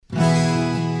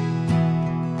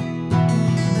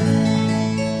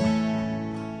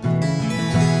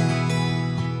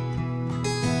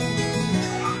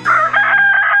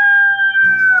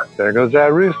There goes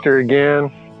that rooster again.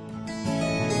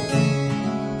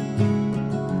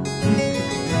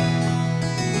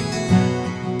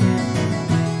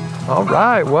 All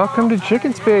right, welcome to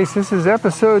Chicken Space. This is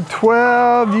episode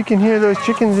 12. You can hear those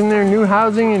chickens in their new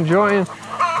housing, enjoying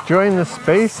the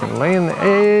space and laying the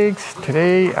eggs.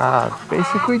 Today,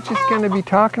 basically just going to be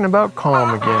talking about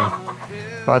calm again.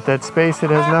 About that space that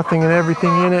has nothing and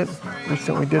everything in it.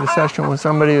 Recently did a session with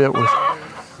somebody that was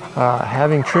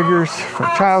having triggers,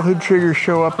 childhood triggers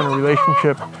show up in a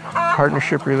relationship,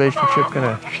 partnership relationship.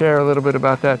 Going to share a little bit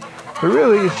about that. But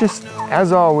really, it's just,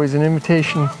 as always, an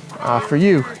invitation for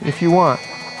you, if you want,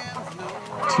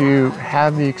 to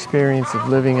have the experience of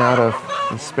living out of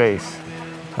the space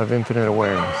of infinite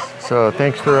awareness. So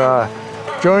thanks for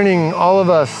joining all of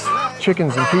us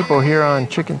chickens and people here on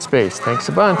Chicken Space. Thanks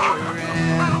a bunch. I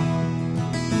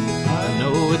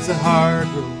know it's a hard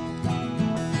road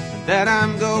that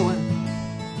I'm going.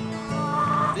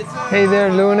 Hey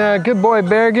there, Luna. Good boy,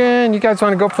 Bergen. You guys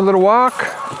want to go for a little walk?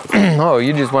 Oh,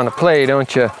 you just want to play,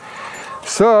 don't you?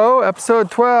 So,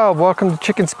 episode 12, welcome to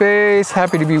Chicken Space.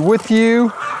 Happy to be with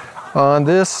you on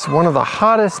this, one of the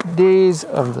hottest days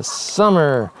of the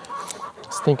summer.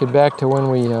 Just thinking back to when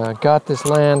we got this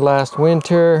land last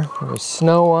winter. There was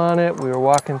snow on it. We were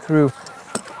walking through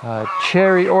a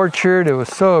cherry orchard. It was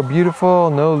so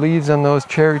beautiful. No leaves on those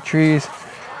cherry trees.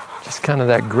 Just kind of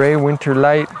that gray winter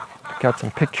light. Got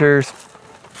some pictures.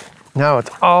 Now it's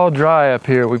all dry up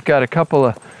here. We've got a couple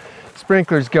of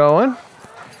sprinklers going.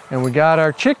 And we got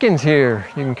our chickens here.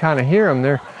 You can kind of hear them.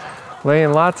 They're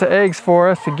laying lots of eggs for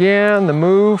us. Again, the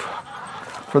move,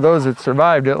 for those that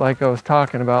survived it, like I was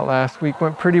talking about last week,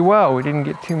 went pretty well. We didn't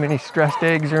get too many stressed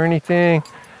eggs or anything.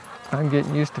 I'm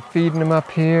getting used to feeding them up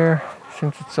here.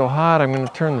 Since it's so hot, I'm going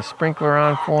to turn the sprinkler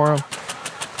on for them.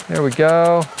 There we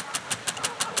go.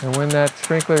 And when that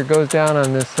sprinkler goes down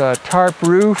on this tarp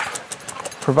roof,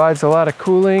 provides a lot of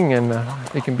cooling, and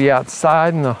they can be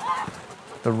outside in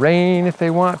the rain if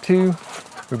they want to.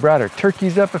 We brought our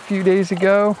turkeys up a few days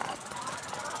ago.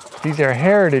 These are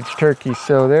heritage turkeys,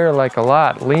 so they're like a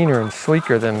lot leaner and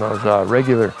sleeker than those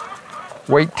regular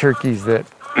weight turkeys that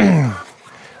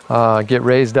get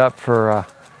raised up for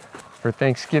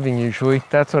Thanksgiving usually.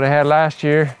 That's what I had last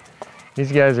year.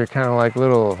 These guys are kind of like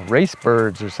little race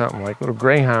birds or something, like little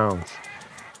greyhounds.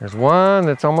 There's one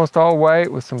that's almost all white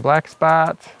with some black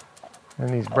spots, and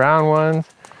these brown ones,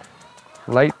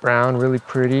 light brown, really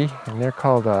pretty, and they're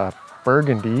called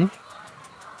burgundy.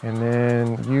 And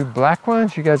then you black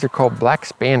ones, you guys are called black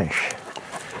Spanish.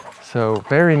 So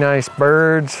very nice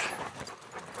birds.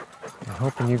 I'm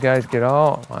hoping you guys get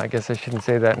all, well, I guess I shouldn't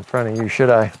say that in front of you, should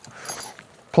I?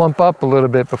 Plump up a little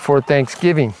bit before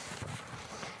Thanksgiving.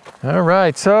 All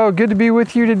right, so good to be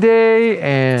with you today,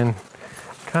 and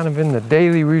kind of in the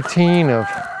daily routine of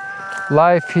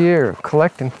life here, of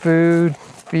collecting food,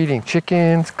 feeding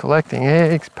chickens, collecting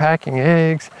eggs, packing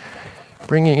eggs,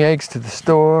 bringing eggs to the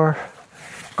store,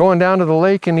 going down to the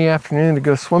lake in the afternoon to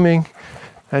go swimming.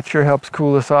 That sure helps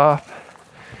cool us off.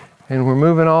 And we're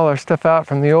moving all our stuff out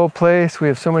from the old place. We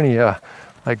have so many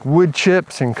like wood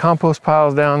chips and compost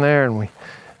piles down there, and we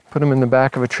put them in the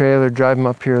back of a trailer, drive them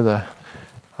up here the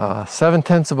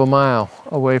 7/10 of a mile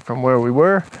away from where we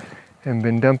were, and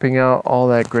been dumping out all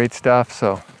that great stuff.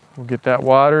 So we'll get that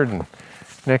watered, and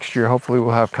next year, hopefully,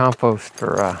 we'll have compost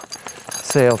for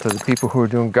sale to the people who are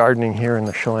doing gardening here in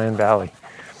the Chelan Valley.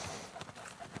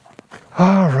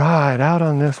 All right, out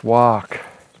on this walk.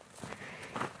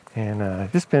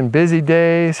 And just been busy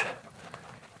days.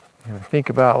 And I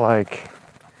think about like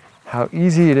how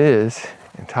easy it is,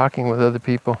 and talking with other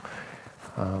people.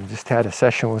 Just had a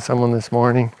session with someone this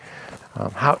morning.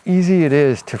 How easy it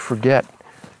is to forget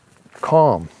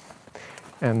calm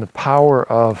and the power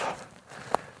of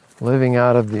living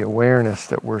out of the awareness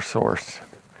that we're source.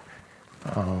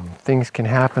 Things can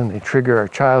happen, they trigger our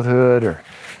childhood or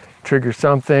trigger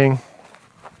something,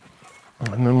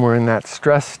 and then we're in that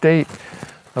stress state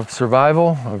of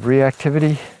survival, of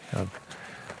reactivity, of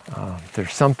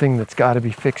there's something that's got to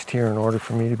be fixed here in order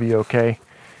for me to be okay.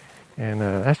 And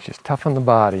that's just tough on the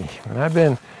body. And I've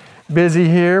been busy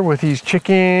here with these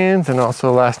chickens, and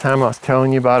also last time I was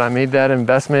telling you about I made that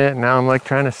investment, and now I'm like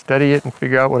trying to study it and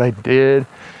figure out what I did.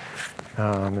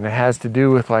 And it has to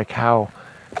do with like how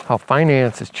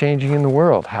finance is changing in the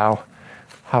world, how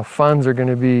funds are going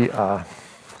to be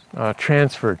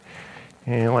transferred,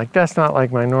 and like that's not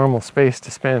like my normal space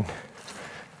to spend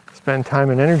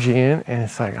time and energy in. And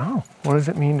it's like, oh, what does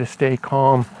it mean to stay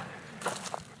calm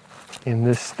in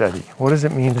this study? What does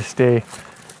it mean to stay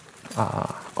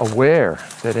aware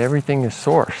that everything is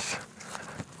source,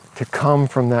 to come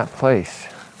from that place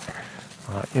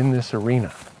in this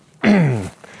arena?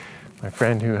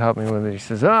 friend who helped me with it, he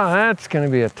says, oh, that's going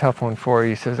to be a tough one for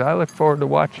you. He says, I look forward to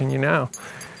watching you now.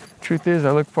 Truth is,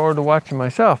 I look forward to watching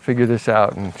myself figure this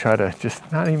out and try to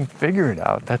just not even figure it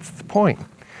out. That's the point.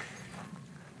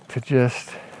 To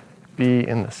just be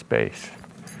in the space.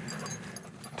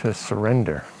 To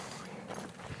surrender.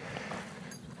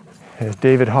 As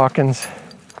David Hawkins,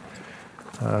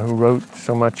 who wrote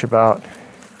so much about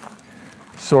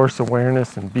source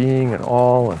awareness and being and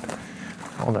all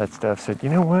that stuff, said, you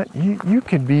know what, you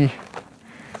could be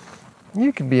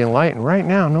enlightened right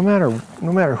now, no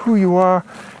matter who you are,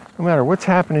 no matter what's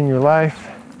happening in your life.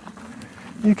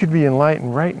 You could be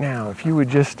enlightened right now if you would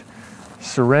just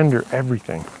surrender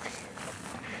everything.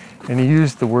 And he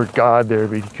used the word God there,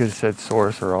 but he could have said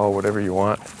source or all, whatever you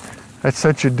want. That's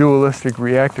such a dualistic,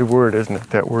 reactive word, isn't it?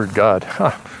 That word God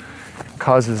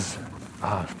causes,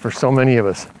 for so many of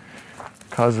us,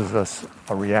 causes us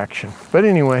a reaction. But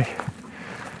anyway,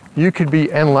 you could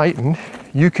be enlightened.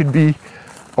 You could be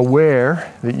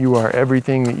aware that you are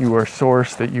everything, that you are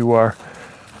source, that you are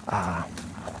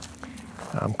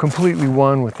completely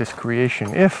one with this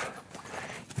creation. If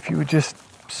you would just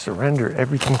surrender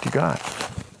everything to God.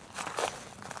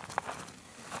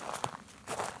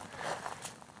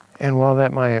 And while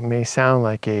that may sound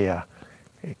like a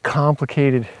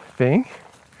complicated thing,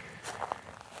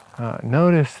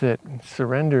 notice that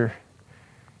surrender,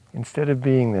 instead of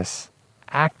being this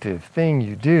active thing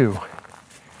you do,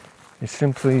 is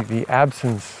simply the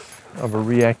absence of a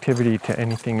reactivity to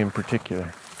anything in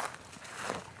particular.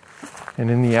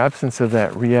 And in the absence of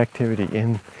that reactivity,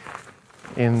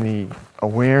 in the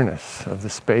awareness of the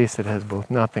space that has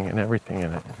both nothing and everything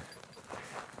in it,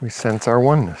 we sense our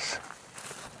oneness.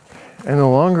 And the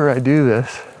longer I do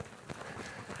this,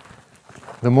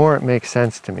 the more it makes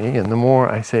sense to me, and the more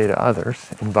I say to others,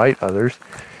 invite others,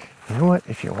 you know what,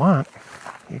 if you want,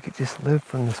 you could just live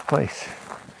from this place.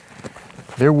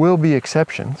 There will be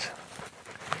exceptions,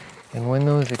 and when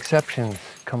those exceptions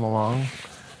come along,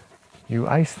 you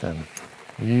ice them,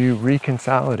 you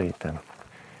reconsolidate them,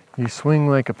 you swing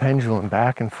like a pendulum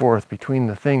back and forth between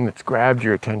the thing that's grabbed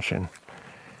your attention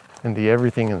and the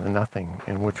everything and the nothing,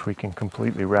 in which we can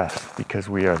completely rest because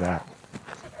we are that.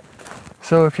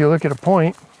 So if you look at a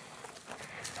point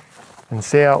and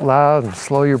say out loud and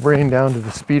slow your brain down to the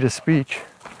speed of speech,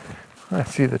 I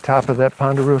see the top of that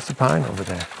ponderosa pine over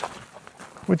there,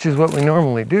 which is what we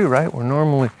normally do, right? We're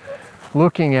normally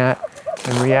looking at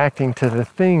and reacting to the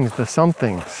things, the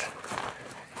somethings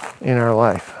in our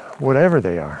life, whatever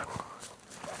they are.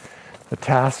 The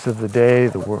tasks of the day,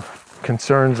 the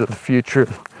concerns of the future,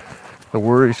 the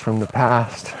worries from the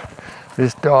past,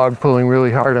 this dog pulling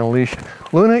really hard on a leash.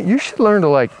 Luna, you should learn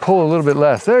to pull a little bit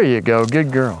less. There you go,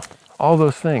 good girl. All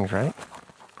those things, right?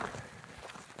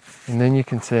 And then you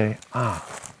can say,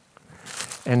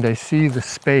 and I see the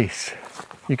space.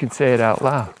 You can say it out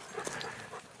loud.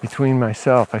 Between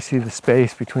myself, I see the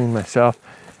space between myself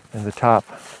and the top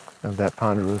of that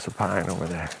ponderosa pine over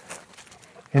there.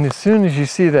 And as soon as you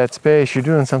see that space, you're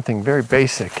doing something very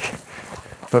basic,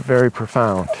 but very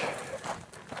profound.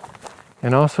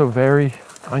 And also very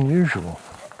unusual.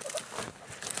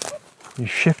 You're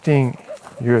shifting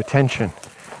your attention.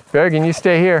 Bergen, you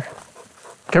stay here.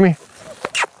 Come here.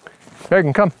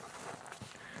 Bergen, come.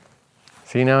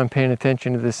 See, now I'm paying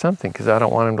attention to this something because I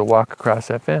don't want him to walk across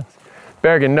that fence.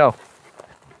 Bergen, no.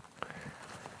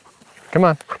 Come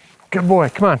on. Good boy,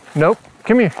 come on. Nope,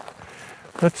 come here.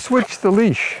 Let's switch the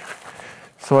leash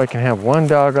so I can have one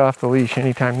dog off the leash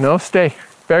anytime. No, stay.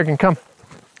 Bergen, come.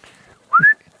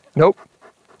 Nope.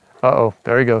 Uh-oh,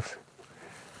 there he goes.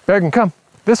 Bergen, come.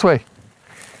 This way.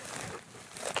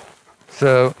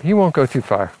 So he won't go too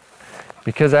far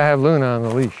because I have Luna on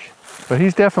the leash. But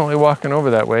he's definitely walking over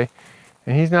that way,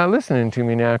 and he's not listening to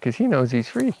me now because he knows he's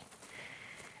free.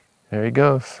 There he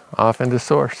goes, off into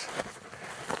source.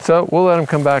 So we'll let him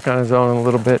come back on his own in a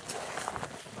little bit.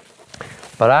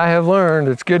 But I have learned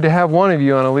it's good to have one of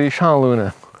you on a leash, huh,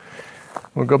 Luna?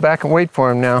 We'll go back and wait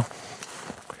for him now.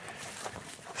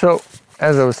 So,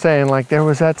 as I was saying, there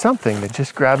was that something that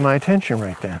just grabbed my attention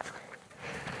right then.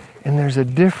 And there's a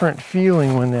different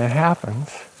feeling when that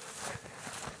happens.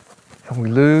 And we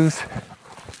lose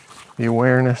the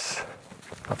awareness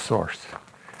of source,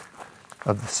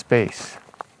 of the space.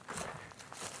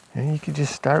 And you could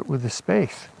just start with the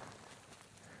space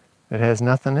that has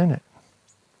nothing in it.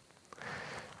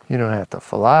 You don't have to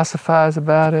philosophize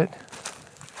about it.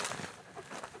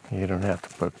 You don't have to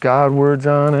put God words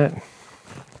on it.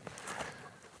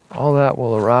 All that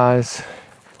will arise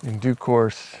in due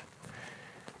course.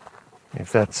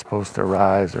 If that's supposed to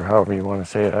arise or however you want to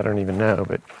say it, I don't even know.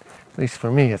 But at least for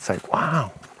me, it's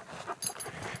wow.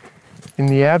 in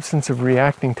the absence of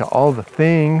reacting to all the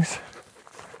things,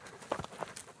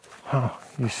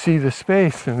 you see the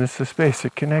space, and it's the space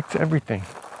that connects everything.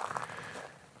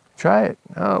 Try it.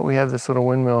 Oh, we have this little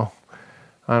windmill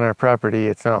on our property.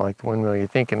 It's not like the windmill you're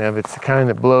thinking of. It's the kind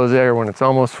that blows air when it's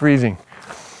almost freezing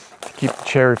to keep the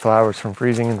cherry flowers from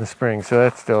freezing in the spring. So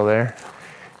that's still there.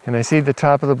 And I see the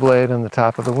top of the blade on the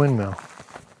top of the windmill.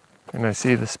 And I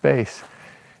see the space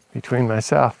between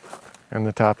myself and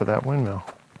the top of that windmill.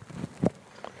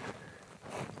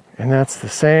 And that's the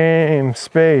same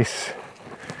space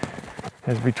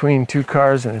as between two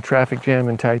cars in a traffic jam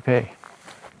in Taipei.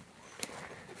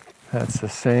 That's the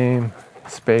same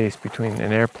space between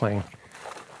an airplane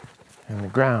and the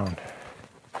ground.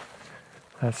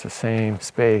 That's the same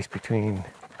space between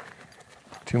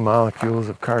two molecules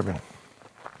of carbon.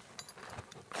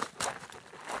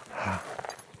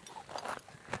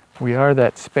 We are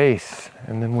that space,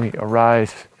 and then we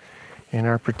arise in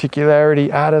our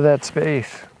particularity out of that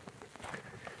space.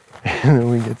 And then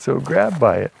we get so grabbed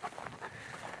by it.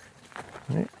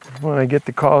 When I get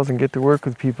the calls and get to work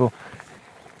with people,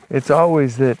 it's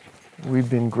always that we've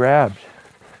been grabbed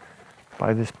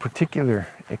by this particular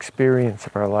experience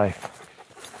of our life.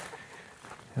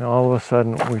 And all of a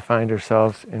sudden we find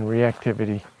ourselves in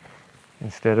reactivity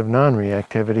instead of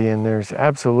non-reactivity, and there's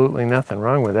absolutely nothing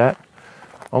wrong with that.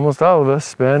 Almost all of us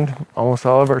spend almost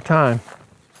all of our time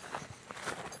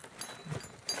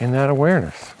in that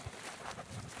awareness.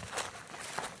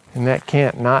 And that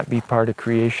can't not be part of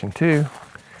creation too.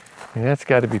 And that's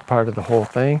got to be part of the whole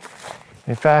thing.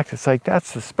 In fact, it's like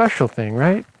that's the special thing,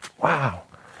 right? Wow,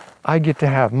 I get to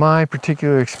have my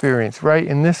particular experience right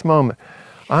in this moment.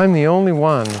 I'm the only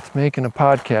one that's making a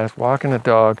podcast, walking a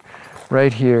dog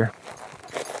right here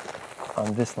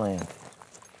on this land,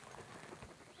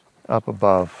 up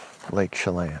above Lake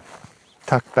Chelan,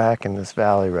 tucked back in this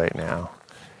valley right now.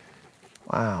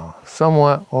 Wow,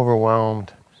 somewhat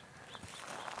overwhelmed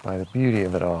by the beauty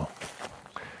of it all.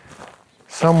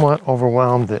 Somewhat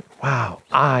overwhelmed that, wow,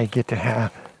 I get to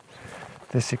have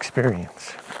this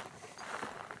experience.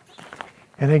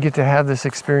 And I get to have this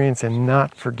experience and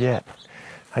not forget.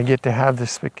 I get to have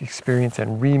this experience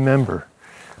and remember,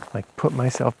 like put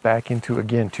myself back into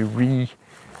again, to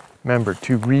remember,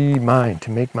 to remind,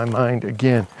 to make my mind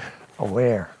again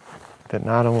aware that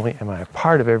not only am I a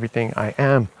part of everything, I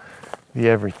am the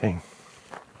everything.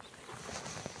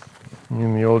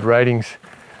 In the old writings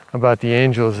about the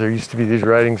angels, there used to be these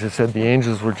writings that said the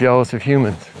angels were jealous of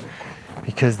humans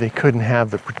because they couldn't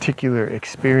have the particular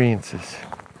experiences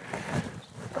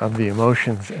of the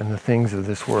emotions and the things of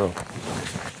this world.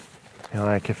 You know,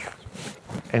 like if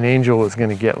an angel was going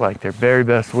to get like their very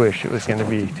best wish, it was going to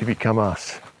be to become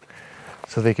us,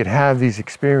 so they could have these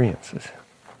experiences.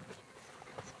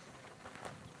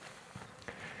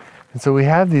 And so we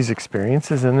have these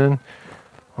experiences, and then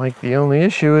like the only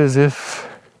issue is if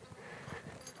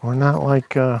we're not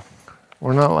like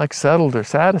settled or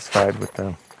satisfied with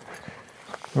them.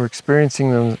 We're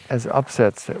experiencing them as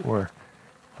upsets that we're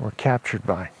captured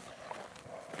by.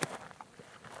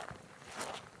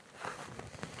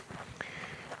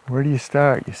 Where do you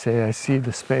start? You say, I see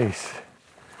the space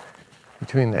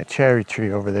between that cherry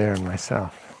tree over there and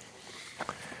myself.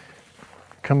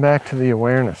 Come back to the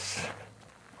awareness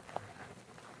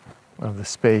of the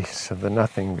space, of the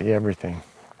nothing, the everything.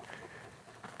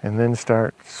 And then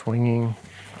start swinging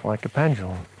like a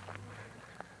pendulum.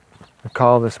 The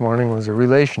call this morning was a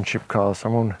relationship call.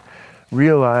 Someone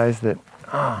realized that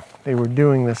they were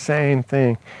doing the same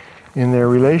thing in their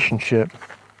relationship,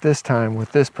 this time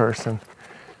with this person,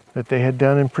 that they had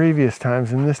done in previous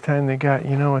times. And this time they got,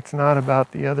 it's not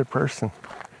about the other person.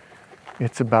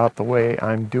 It's about the way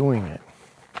I'm doing it.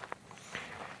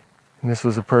 And this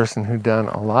was a person who'd done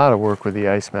a lot of work with the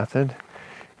ICE method.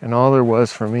 And all there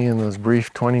was for me in those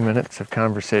brief 20 minutes of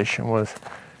conversation was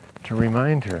to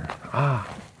remind her,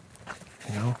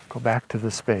 go back to the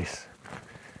space.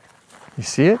 You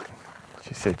see it?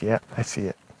 She said, yeah, I see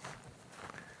it.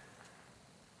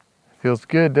 Feels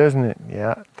good, doesn't it?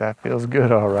 Yeah, that feels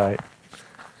good, all right.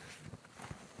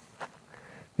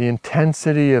 The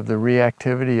intensity of the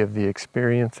reactivity of the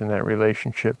experience in that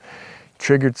relationship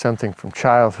triggered something from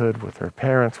childhood with her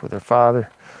parents, with her father,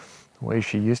 the way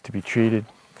she used to be treated.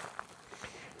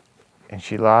 And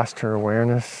she lost her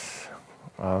awareness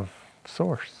of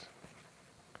source.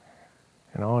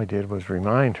 And all I did was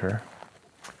remind her.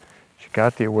 She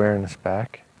got the awareness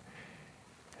back.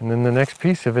 And then the next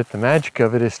piece of it, the magic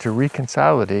of it, is to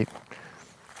reconsolidate,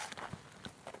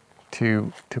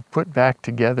 to put back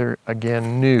together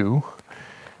again new,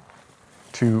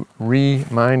 to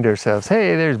remind ourselves,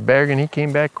 hey, there's Bergen, he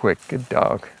came back quick, good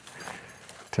dog.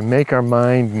 to make our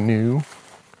mind new,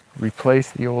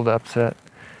 replace the old upset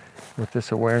with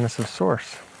this awareness of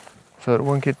source so that it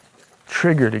won't get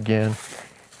triggered again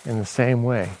in the same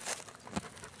way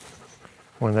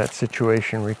when that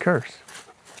situation recurs.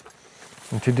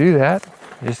 And to do that,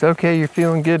 just, okay, you're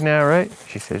feeling good now, right?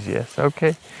 She says, yes,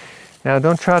 okay. Now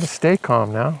don't try to stay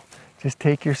calm now. Just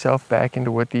take yourself back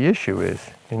into what the issue is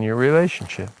in your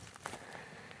relationship.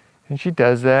 And she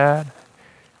does that,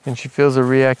 and she feels a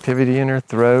reactivity in her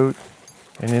throat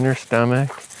and in her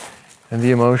stomach, and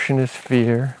the emotion is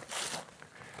fear.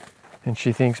 And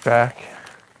she thinks back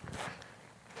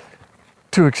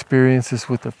to experiences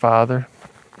with her father.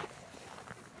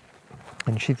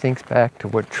 And she thinks back to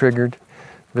what triggered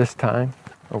this time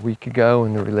a week ago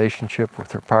in the relationship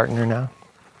with her partner now.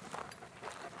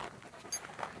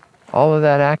 All of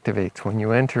that activates when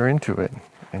you enter into it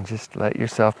and just let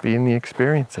yourself be in the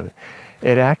experience of it.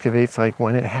 It activates like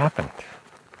when it happened.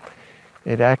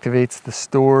 It activates the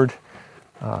stored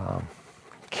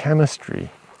chemistry,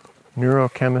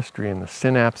 neurochemistry, and the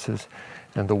synapses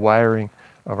and the wiring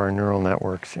of our neural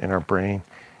networks in our brain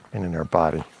and in our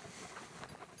body.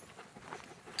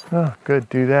 Oh, good,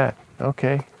 do that.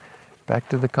 Okay, back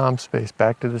to the calm space,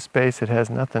 back to the space that has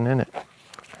nothing in it.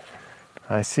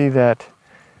 I see that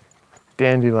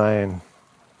dandelion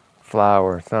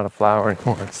flower. It's not a flower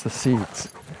anymore, it's the seeds.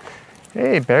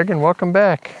 Hey, Bergen, welcome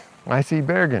back. I see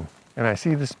Bergen, and I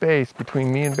see the space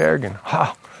between me and Bergen.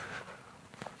 Ha!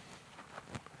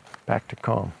 Back to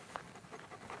calm.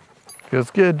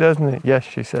 Feels good, doesn't it? Yes,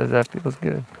 she says, that feels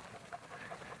good.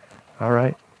 All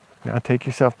right, now take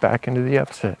yourself back into the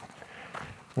upset,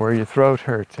 where your throat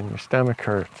hurts and your stomach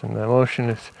hurts, and the emotion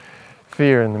is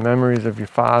fear, and the memories of your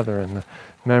father and the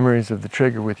memories of the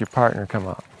trigger with your partner come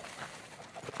up.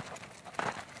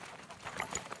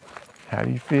 How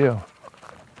do you feel?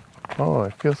 Oh,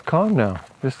 it feels calm now.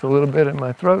 Just a little bit in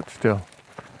my throat still.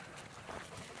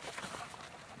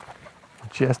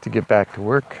 She has to get back to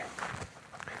work.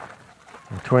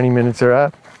 And 20 minutes are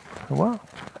up. Well,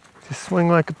 just swing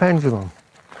like a pendulum.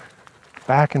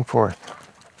 Back and forth.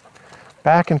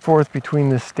 Back and forth between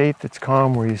the state that's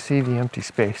calm where you see the empty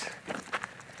space,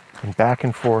 and back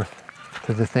and forth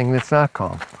to the thing that's not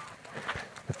calm.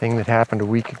 The thing that happened a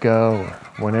week ago,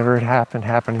 or whenever it happened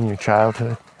in your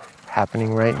childhood,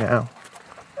 happening right now.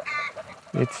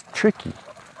 It's tricky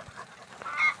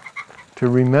to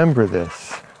remember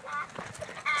this.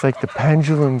 It's like the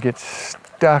pendulum gets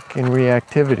stuck in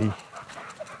reactivity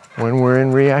when we're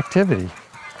in reactivity.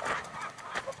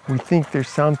 We think there's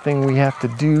something we have to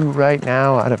do right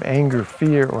now out of anger,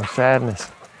 fear, or sadness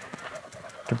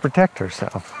to protect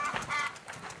ourselves.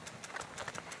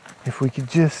 If we could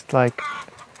just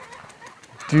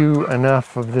do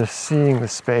enough of this seeing the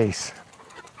space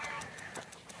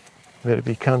that it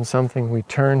becomes something we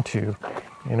turn to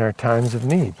in our times of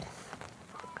need.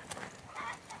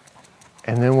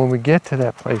 And then when we get to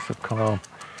that place of calm,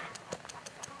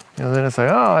 then it's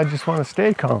like, oh, I just want to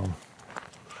stay calm.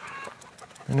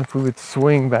 And if we would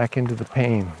swing back into the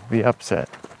pain, the upset,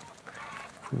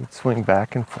 if we would swing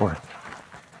back and forth,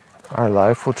 our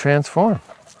life will transform.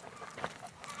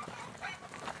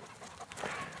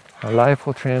 Our life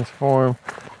will transform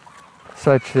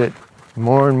such that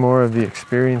more and more of the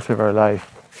experience of our life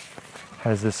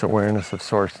has this awareness of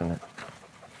source in it.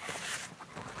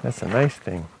 That's a nice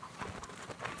thing.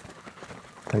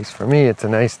 At least for me, it's a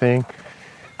nice thing.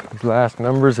 These last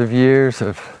numbers of years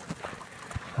of,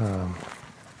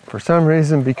 for some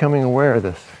reason, becoming aware of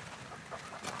this,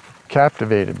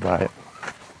 captivated by it.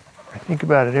 I think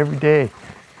about it every day.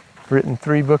 I've written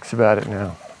 3 books about it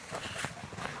now.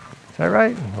 Is that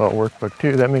right? Well, workbook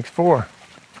 2, that makes 4.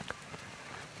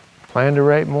 Plan to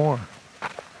write more.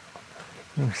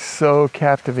 It so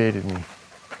captivated me.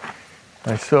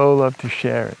 I so love to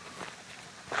share it.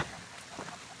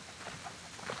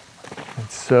 And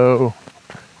so,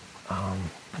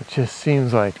 it just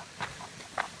seems like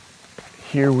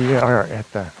here we are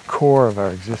at the core of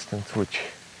our existence,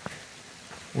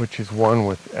 which is one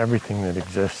with everything that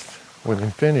exists, with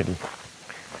infinity.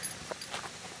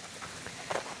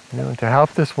 To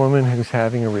help this woman who's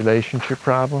having a relationship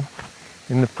problem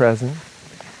in the present,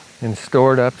 in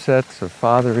stored upsets of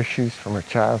father issues from her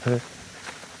childhood,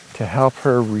 to help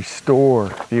her restore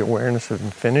the awareness of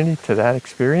infinity to that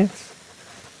experience.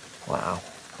 Wow,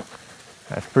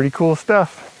 that's pretty cool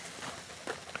stuff.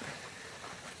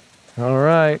 All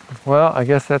right, well, I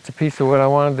guess that's a piece of what I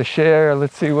wanted to share.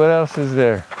 Let's see what else is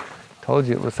there. Told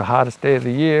you it was the hottest day of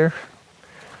the year.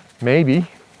 Maybe,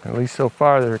 at least so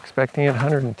far, they're expecting it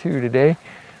 102 today.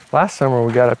 Last summer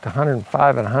we got up to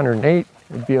 105 and 108.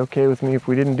 It'd be okay with me if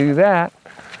we didn't do that.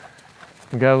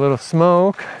 We got a little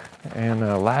smoke. And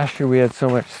last year we had so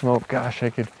much smoke, gosh,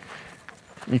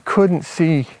 you couldn't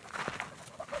see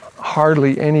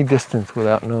hardly any distance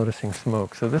without noticing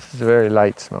smoke. So this is a very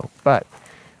light smoke. But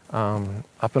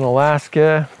up in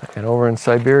Alaska and over in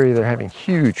Siberia, they're having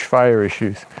huge fire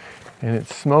issues. And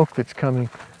it's smoke that's coming,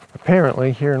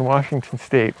 apparently, here in Washington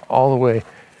State, all the way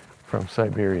from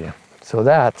Siberia. So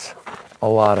that's a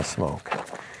lot of smoke.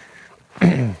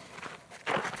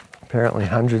 Apparently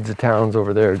hundreds of towns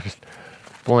over there just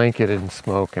blanketed in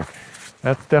smoke. And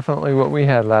that's definitely what we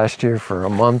had last year for a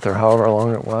month or however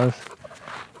long it was.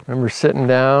 I remember sitting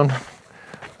down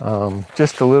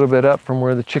just a little bit up from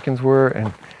where the chickens were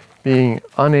and being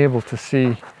unable to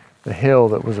see the hill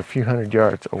that was a few hundred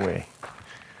yards away.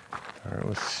 It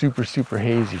was super, super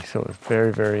hazy, so it was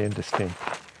very, very indistinct.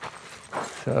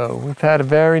 So we've had a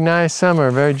very nice summer,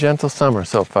 a very gentle summer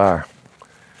so far.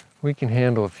 We can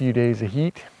handle a few days of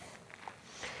heat.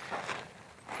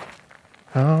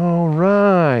 All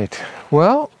right.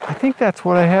 Well, I think that's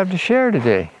what I have to share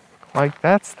today. Like,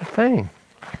 that's the thing.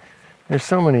 There's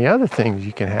so many other things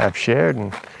you can have shared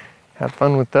and have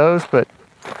fun with those, but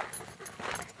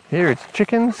here it's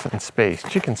chickens and space,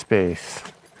 chicken space,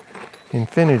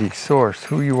 infinity, source,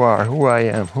 who you are, who I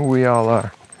am, who we all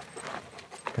are.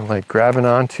 And like grabbing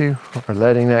onto or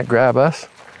letting that grab us,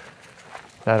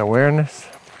 that awareness,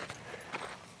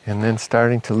 and then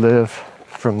starting to live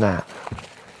from that.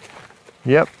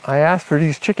 Yep, I asked for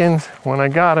these chickens. When I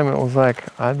got them, it was like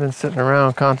I've been sitting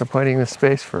around contemplating this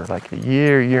space for like a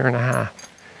year and a half,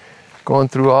 going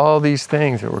through all these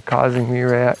things that were causing me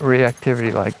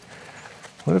reactivity. Like,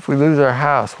 what if we lose our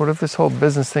house? What if this whole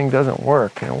business thing doesn't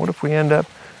work? What if we end up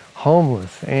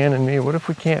homeless, Ann and me? What if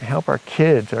we can't help our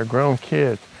kids, our grown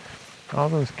kids? All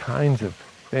those kinds of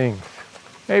things.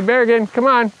 Hey, Bergen, come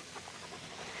on.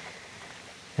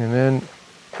 And then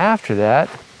after that,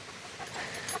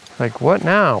 like, what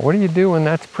now? What do you do when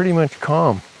that's pretty much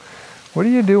calm? What do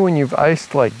you do when you've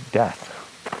iced like death?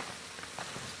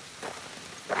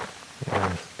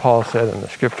 As Paul said in the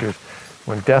scriptures,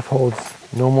 when death holds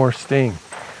no more sting.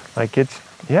 Like, it's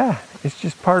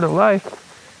just part of life.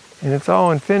 And it's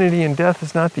all infinity, and death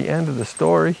is not the end of the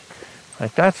story.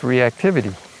 Like, that's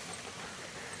reactivity.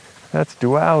 That's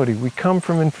duality. We come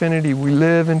from infinity, we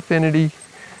live infinity,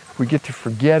 we get to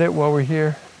forget it while we're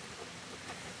here.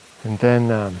 And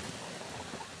then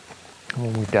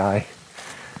when we die,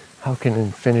 how can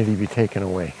infinity be taken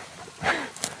away?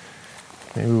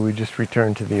 Maybe we just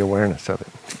return to the awareness of it.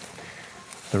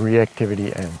 The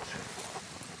reactivity ends.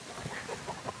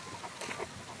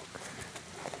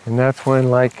 And that's when,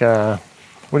 like,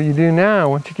 what do you do now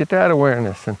once you get that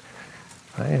awareness? And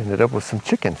I ended up with some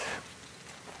chickens.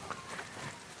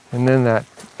 And then that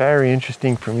very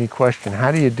interesting for me question,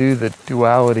 how do you do the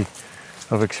duality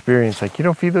of experience? Like, you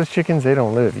don't feed those chickens, they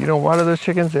don't live. You don't water those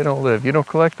chickens, they don't live. You don't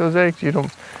collect those eggs, you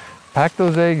don't pack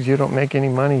those eggs, you don't make any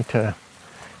money to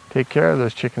take care of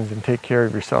those chickens and take care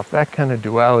of yourself. That kind of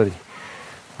duality.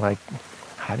 Like,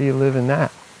 how do you live in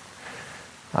that?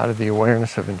 Out of the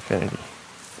awareness of infinity.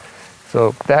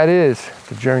 So that is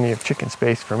the journey of chicken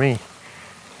space for me.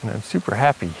 And I'm super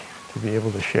happy to be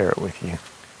able to share it with you.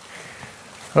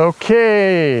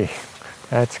 Okay,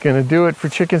 that's gonna do it for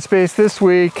Chicken Space this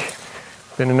week.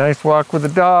 Been a nice walk with the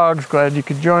dogs. Glad you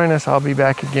could join us. I'll be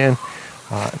back again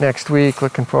next week.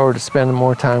 Looking forward to spending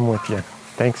more time with you.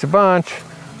 Thanks a bunch.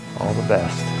 All the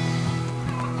best.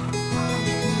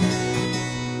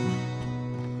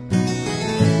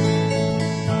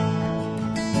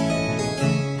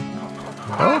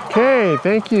 Okay,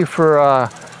 thank you for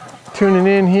tuning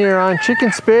in here on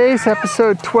Chicken Space,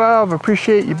 episode 12.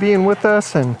 Appreciate you being with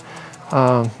us, and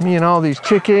me and all these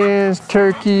chickens,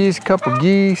 turkeys, a couple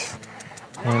geese,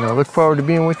 and I look forward to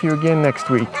being with you again next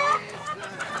week.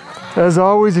 As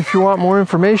always, if you want more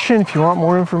information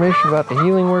about the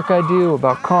healing work I do,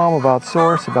 about Calm, about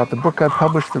Source, about the book I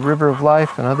published, The River of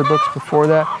Life, and other books before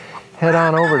that, head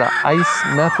on over to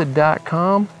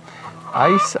icemethod.com.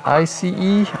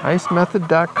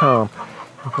 icemethod.com.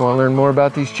 If you want to learn more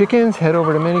about these chickens, head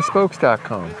over to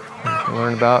manyspokes.com. You can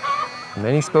learn about the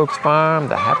Many Spokes Farm,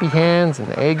 the happy hens, and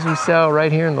the eggs we sell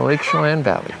right here in the Lake Chelan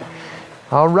Valley.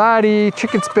 Alrighty,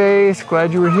 Chicken Space,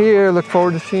 glad you were here. Look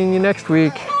forward to seeing you next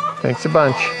week. Thanks a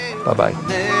bunch. Bye-bye.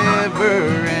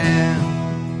 Never end.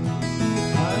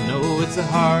 I know it's a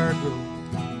hard road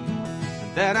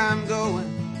that I'm